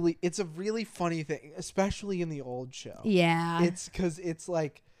a really funny thing, especially in the old show. Yeah. It's because it's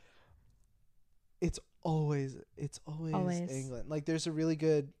like, it's always England. Like, there's a really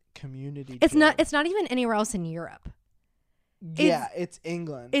good Community. It's not even anywhere else in Europe. Yeah, it's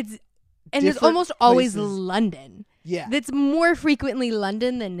England. It's almost always London. Yeah. It's more frequently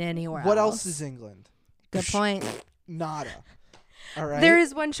London than anywhere else. What else is England? Good point. Nada. All right. There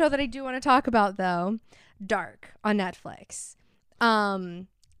is one show that I do want to talk about, though. Dark on Netflix. I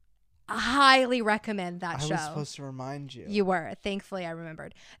highly recommend that show. I was supposed to remind you. You were. Thankfully, I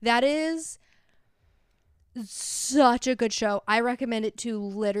remembered. That is such a good show. I recommend it to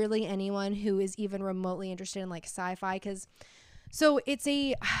literally anyone who is even remotely interested in like sci-fi,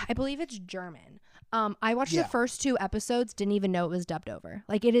 I believe it's German. I watched the first 2 episodes, didn't even know it was dubbed over.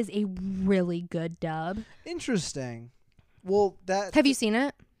 Like, it is a really good dub. Interesting. Well, have you seen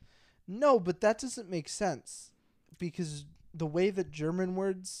it? No, but that doesn't make sense because the way that German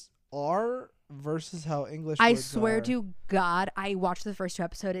words are versus how English words are. I swear to God, I watched the first 2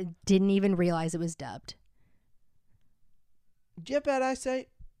 episodes and didn't even realize it was dubbed. Do you have bad eyesight?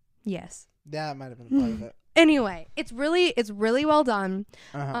 Yes. That might have been part of it. Anyway, it's really well done.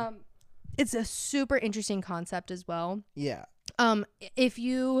 Uh-huh. It's a super interesting concept as well. Yeah. If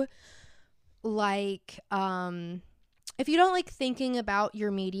you like, if you don't like thinking about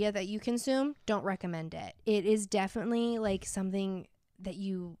your media that you consume, don't recommend it. It is definitely like something that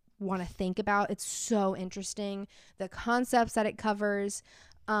you want to think about. It's so interesting. The concepts that it covers.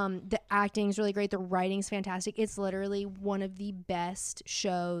 The acting is really great. The writing's fantastic. It's literally one of the best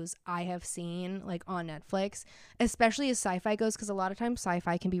shows I have seen, like, on Netflix, especially as sci-fi goes, because a lot of times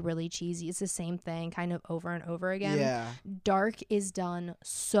sci-fi can be really cheesy. It's the same thing kind of over and over again. Yeah. Dark is done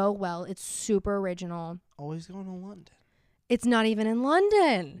so well. It's super original. Always going to London. It's not even in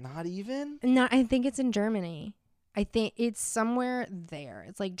London. Not even? No, I think it's in Germany. I think it's somewhere there.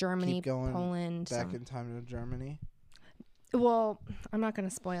 It's like Germany, Keep going Poland. Back in time to Germany. Well, I'm not going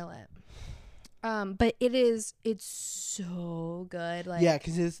to spoil it. But it's so good. Like, yeah,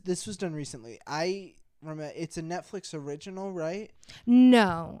 because this was done recently. I remember it's a Netflix original, right?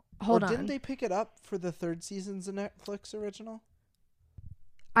 No. Hold on. Didn't they pick it up for the 3rd season's a Netflix original?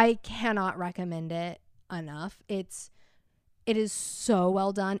 I cannot recommend it enough. It is so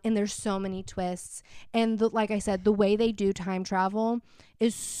well done, and there's so many twists. And like I said, the way they do time travel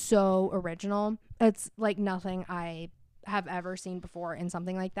is so original. It's like nothing I have ever seen before in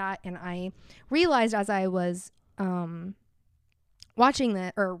something like that. And I realized as I was watching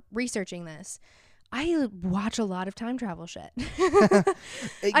that or researching this, I watch a lot of time travel shit.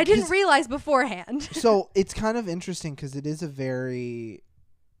 I didn't realize beforehand. So it's kind of interesting because it's a very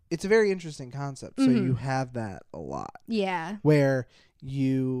interesting concept. So you have that a lot. Yeah. Where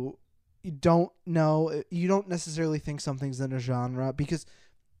you don't know, you don't necessarily think something's in a genre because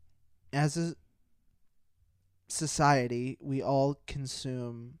as a society, we all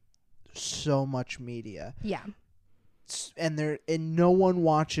consume so much media. Yeah. and no one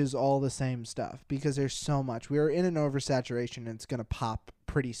watches all the same stuff because there's so much. We are in an oversaturation and it's gonna pop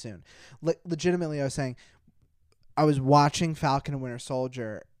pretty soon. Legitimately, I was saying, I was watching Falcon and Winter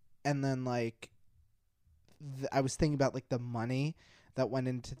Soldier, and then like I was thinking about like the money that went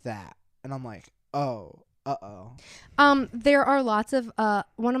into that, and I'm like, oh, There are lots of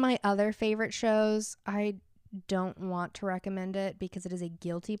one of my other favorite shows. I don't want to recommend it because it is a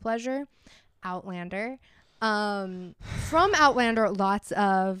guilty pleasure. Outlander. From Outlander, lots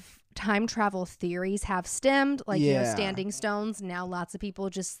of time travel theories have stemmed, like standing stones. Now lots of people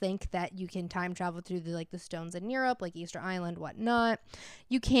just think that you can time travel through the stones in Europe, like Easter Island, whatnot.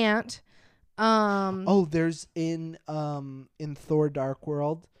 You can't. There's in Thor Dark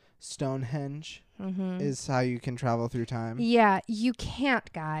World, Stonehenge is how you can travel through time. Yeah, you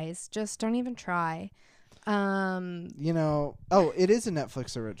can't, guys. Just don't even try. It is a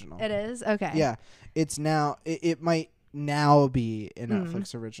Netflix original. It is? Okay. Yeah. It's now it might now be a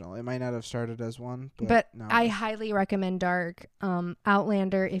Netflix original. It might not have started as one, but no. I highly recommend Dark.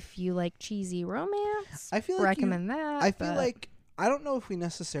 Outlander, if you like cheesy romance. I feel like recommend that. I feel like I don't know if we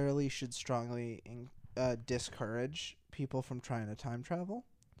necessarily should strongly discourage people from trying to time travel.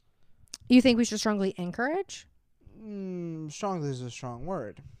 You think we should strongly encourage? Strongly is a strong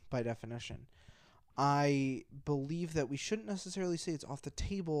word by definition. I believe that we shouldn't necessarily say it's off the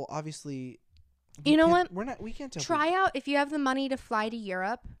table. Obviously, you know what? We can't try out if you have the money to fly to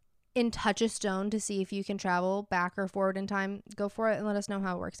Europe and touch a stone to see if you can travel back or forward in time. Go for it and let us know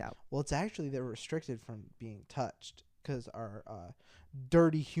how it works out. Well, it's actually they're restricted from being touched because our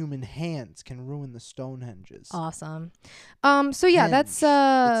dirty human hands can ruin the Stonehenges. Awesome. So yeah, that's it's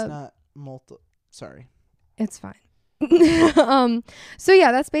not sorry. It's fine. So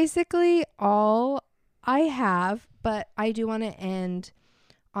yeah, that's basically all I have, but I do want to end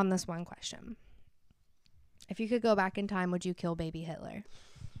on this one question. If you could go back in time, would you kill baby Hitler?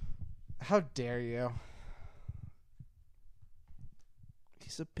 How dare you?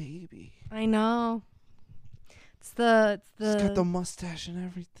 He's a baby. I know. He's got the mustache and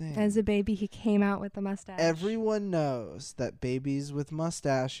everything. As a baby, he came out with the mustache. Everyone knows that babies with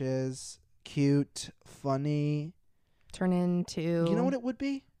mustaches, cute, funny, turn into... You know what it would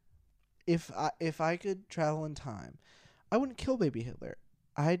be? If I could travel in time, I wouldn't kill baby Hitler.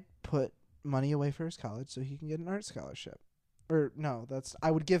 I'd put money away for his college so he can get an art scholarship. Or no,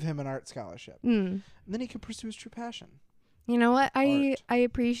 I would give him an art scholarship. And then he could pursue his true passion. You know what? I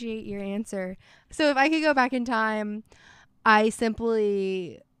appreciate your answer. So if I could go back in time, I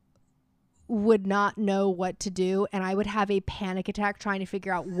simply would not know what to do, and I would have a panic attack trying to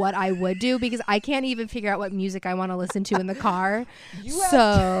figure out what I would do because I can't even figure out what music I want to listen to in the car.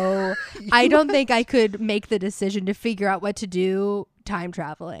 I don't think I could make the decision to figure out what to do time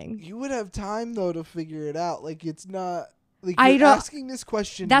traveling. You would have time though to figure it out. Like it's not like you're asking this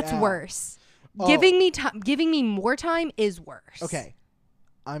question. That's now. Worse. Oh. Giving me more time is worse. Okay.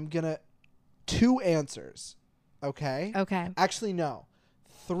 I'm gonna 2 answers. Okay? Okay. Actually no.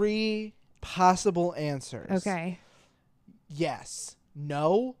 3 possible answers. Okay. Yes.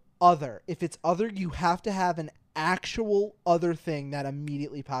 No. Other. If it's other, you have to have an actual other thing that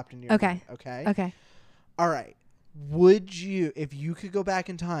immediately popped in your mind. Okay? Okay. All right. Would you, if you could go back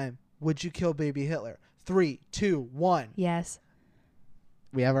in time, would you kill baby Hitler? 3, 2, 1. Yes.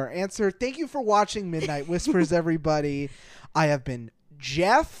 We have our answer. Thank you for watching Midnight Whispers, everybody. I have been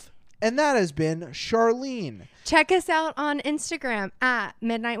Jeff. And that has been Charlene. Check us out on Instagram at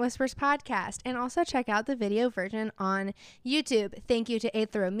Midnight Whispers Podcast. And also check out the video version on YouTube. Thank you to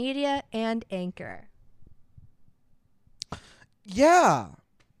 8th Row Media and Anchor. Yeah.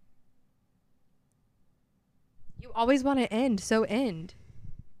 You always want to end, so end.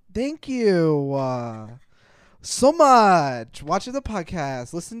 Thank you so much. Watch the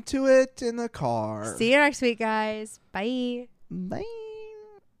podcast. Listen to it in the car. See you next week, guys. Bye. Bye.